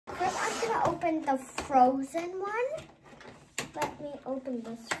gonna open the Frozen one. Let me open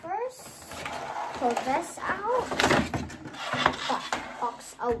this first. Pull this out. That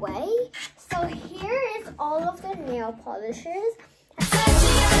box away. So here is all of the nail polishes.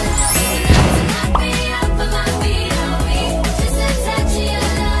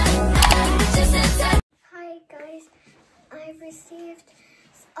 Hi guys, I received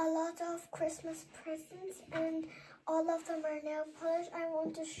a lot of Christmas presents and all of them are nail polish. I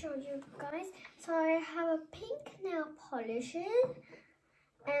want to show you guys. So I have a pink nail polish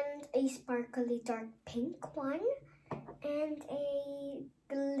and a sparkly dark pink one and a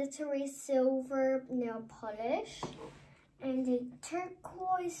glittery silver nail polish and a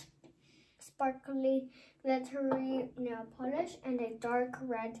turquoise sparkly glittery nail polish and a dark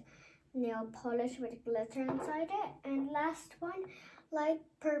red nail polish with glitter inside it, and last one light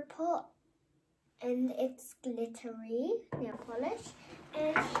purple and it's glittery nail polish.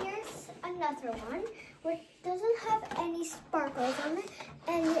 And here's another one which doesn't have any sparkles on it,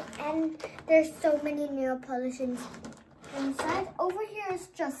 and there's so many nail polishes inside. Over here is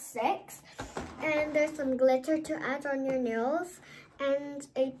just 6, and there's some glitter to add on your nails, and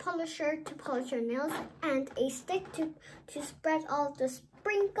a polisher to polish your nails, and a stick to spread all the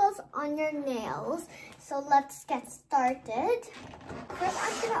sprinkles on your nails. So let's get started. First,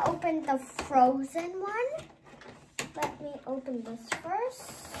 I'm gonna open the Frozen one. Let me open this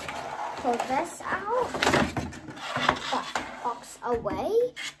first. Pull this out. That box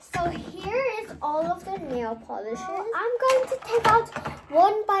away. So here is all of the nail polishes. I'm going to take out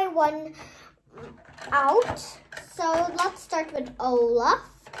one by one out. So let's start with Olaf.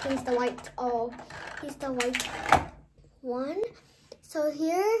 He's the white one. So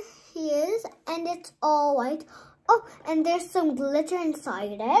here he is, and it's all white. Oh, and there's some glitter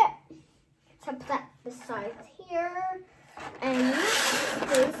inside it. So put that beside here. And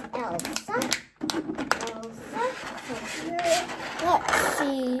there's Elsa. So here, let's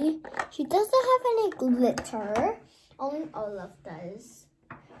see. She doesn't have any glitter. Only Olaf does.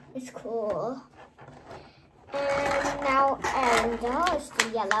 It's cool. And now Arendelle is the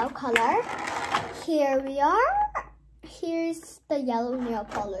yellow color. Here we are. Here's the yellow nail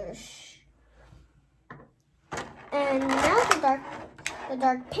polish. And now the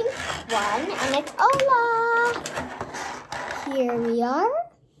dark pink one, and it's Olaf. Here we are.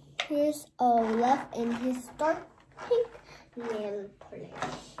 Here's Olaf in his dark pink nail polish.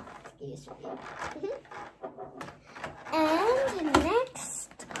 Excuse me. And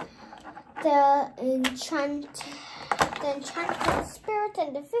next, the enchanted spirit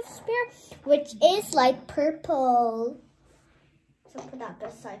and the 5th spirit, which is light purple. So put that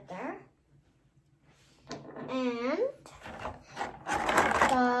beside there. And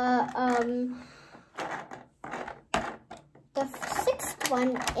the 6th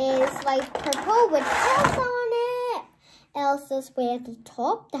one is light purple with Elsa on it. Elsa's way at the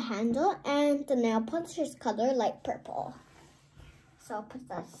top, the handle, and the nail polish is color light purple. So I'll put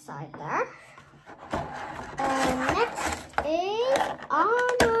that aside there. And next is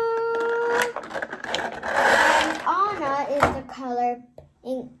Anna. And Anna is the color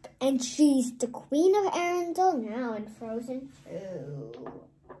pink, and she's the Queen of Arendelle now in Frozen 2.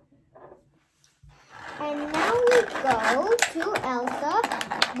 And now we go to Elsa,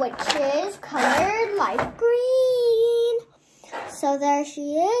 which is colored light green. So there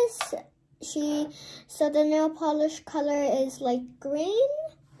she is. So the nail polish color is light green,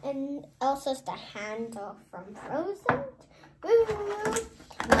 and Elsa's the handle from Frozen. Woo!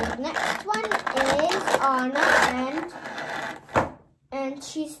 The next one is Anna, and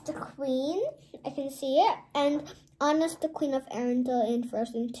she's the queen. I can see it. And Anna's the Queen of Arendelle in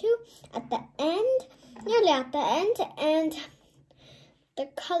Frozen 2 at the end, nearly at the end. And the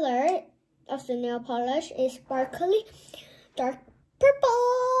color of the nail polish is sparkly dark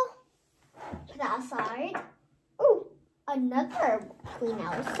purple. Put that aside. Ooh, another Queen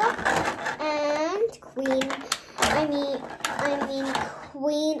Elsa and Queen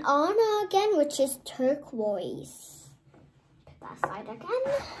Anna again, which is turquoise. Put that aside again.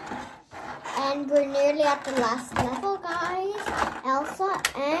 And we're nearly at the last level, guys. Elsa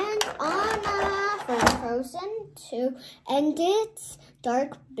and Anna from Frozen 2, and it's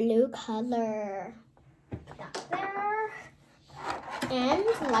dark blue color. Put that there. And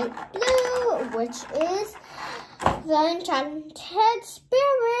light blue, which is the enchanted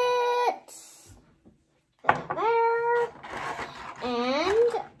spirits. Put it there.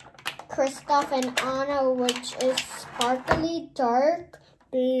 And Kristoff and Anna, which is sparkly dark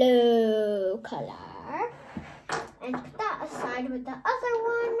blue color. And put that aside with the other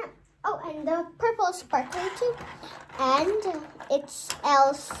one. Oh, and the purple sparkly too. And it's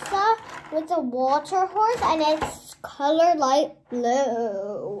Elsa with a water horse, and it's color light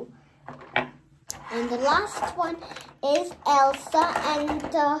blue. And the last one is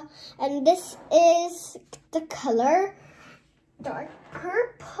Elsa, and this is the color dark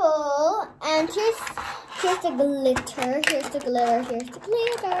purple. And here's the glitter. Here's the glitter. Here's the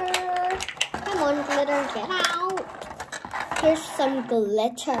glitter. Come on, glitter, get out. Here's some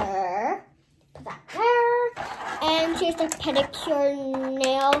glitter. Put that there. And here's the pedicure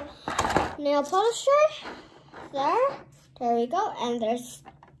nail polisher. There we go. And there's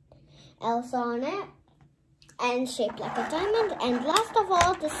Elsa on it, and shaped like a diamond. And last of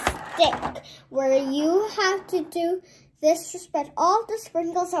all, the stick, where you have to do this to spread all the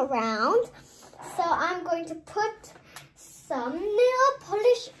sprinkles around. So I'm going to put some nail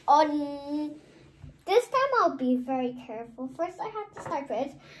polish on. This time I'll be very careful. First I have to start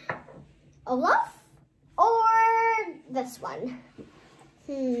with Olaf or this one.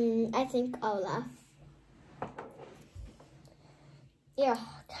 I think Olaf. Yeah,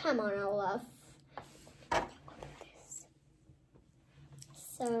 come on, Olaf.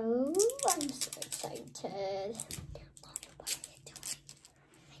 So, I'm so excited. What are you doing?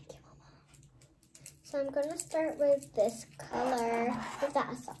 Thank you, Mama. So I'm gonna start with this color. Put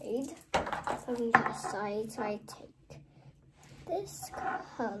that aside. Putting that aside. So I take this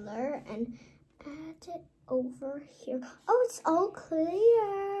color and add it over here. Oh, it's all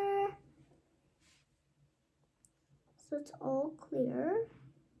clear. So it's all clear.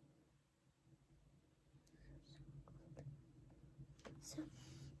 So,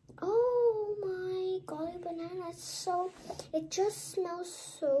 oh my golly banana, it just smells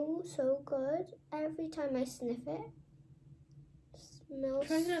so good every time I sniff it. Smells.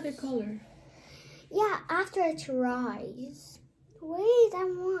 Try another color. Yeah, after it dries. Wait, I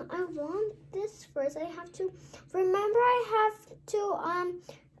want this first. I have to remember. I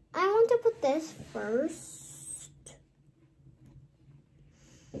want to put this first.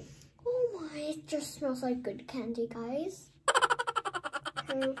 Oh my, it just smells like good candy, guys.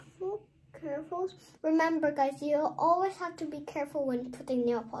 Careful. Remember, guys, you always have to be careful when putting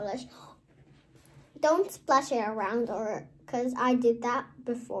nail polish. Don't splash it around, because I did that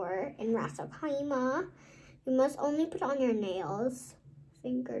before in Rasselkheimer. You must only put on your nails,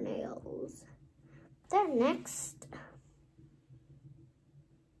 fingernails. Then next,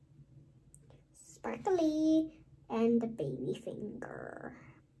 sparkly and the baby finger.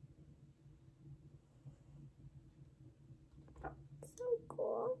 So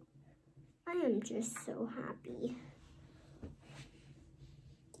cool. I am just so happy.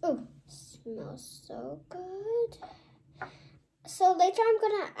 Oh, smells so good. So later I'm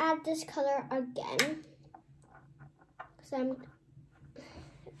gonna add this color again.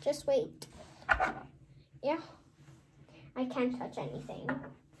 Just wait. Yeah, I can't touch anything.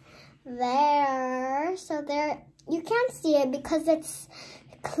 There, so there, you can't see it because it's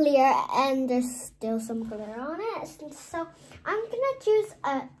clear and there's still some glitter on it. So I'm gonna choose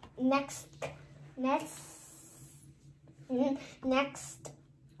a next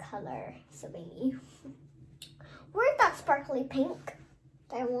color. So maybe, where's that sparkly pink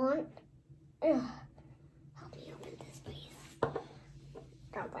that I want? Ugh. Help me open this, please.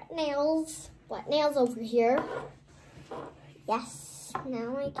 Got wet nails. Wet nails over here. Yes.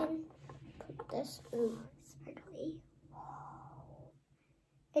 Now I can put this. Ooh, sparkly.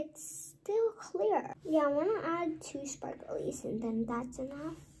 It's still clear. Yeah, I want to add 2 sparklies, and then that's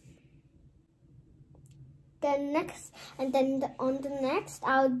enough. Then next, and then on the next,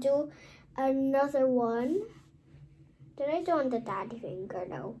 I'll do another one. Did I do on the daddy finger?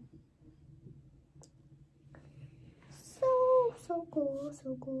 No. So cool,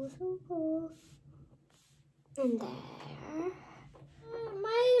 so cool, so cool. And there.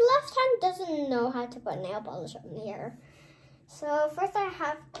 My left hand doesn't know how to put nail polish on here. So first I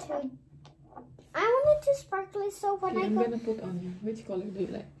have to, I want it to sparkly, so when I'm gonna put on you. Which color do you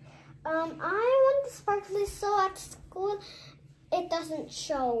like? I want the sparkly so at school it doesn't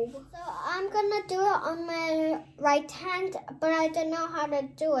show. So I'm gonna do it on my right hand, but I don't know how to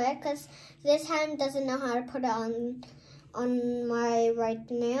do it because this hand doesn't know how to put it on my right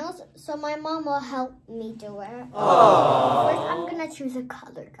nails. So my mom will help me do it. Aww. First I'm gonna choose a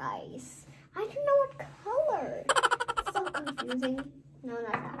color, guys. I don't know what color. It's so confusing. No,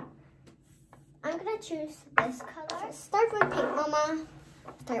 not that. I'm gonna choose this color. Start with pink, Mama.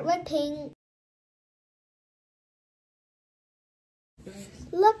 Start with pink.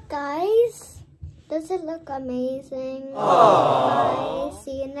 Look, guys. Does it look amazing? Bye.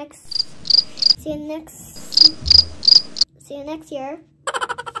 See you next year.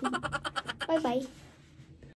 Bye bye.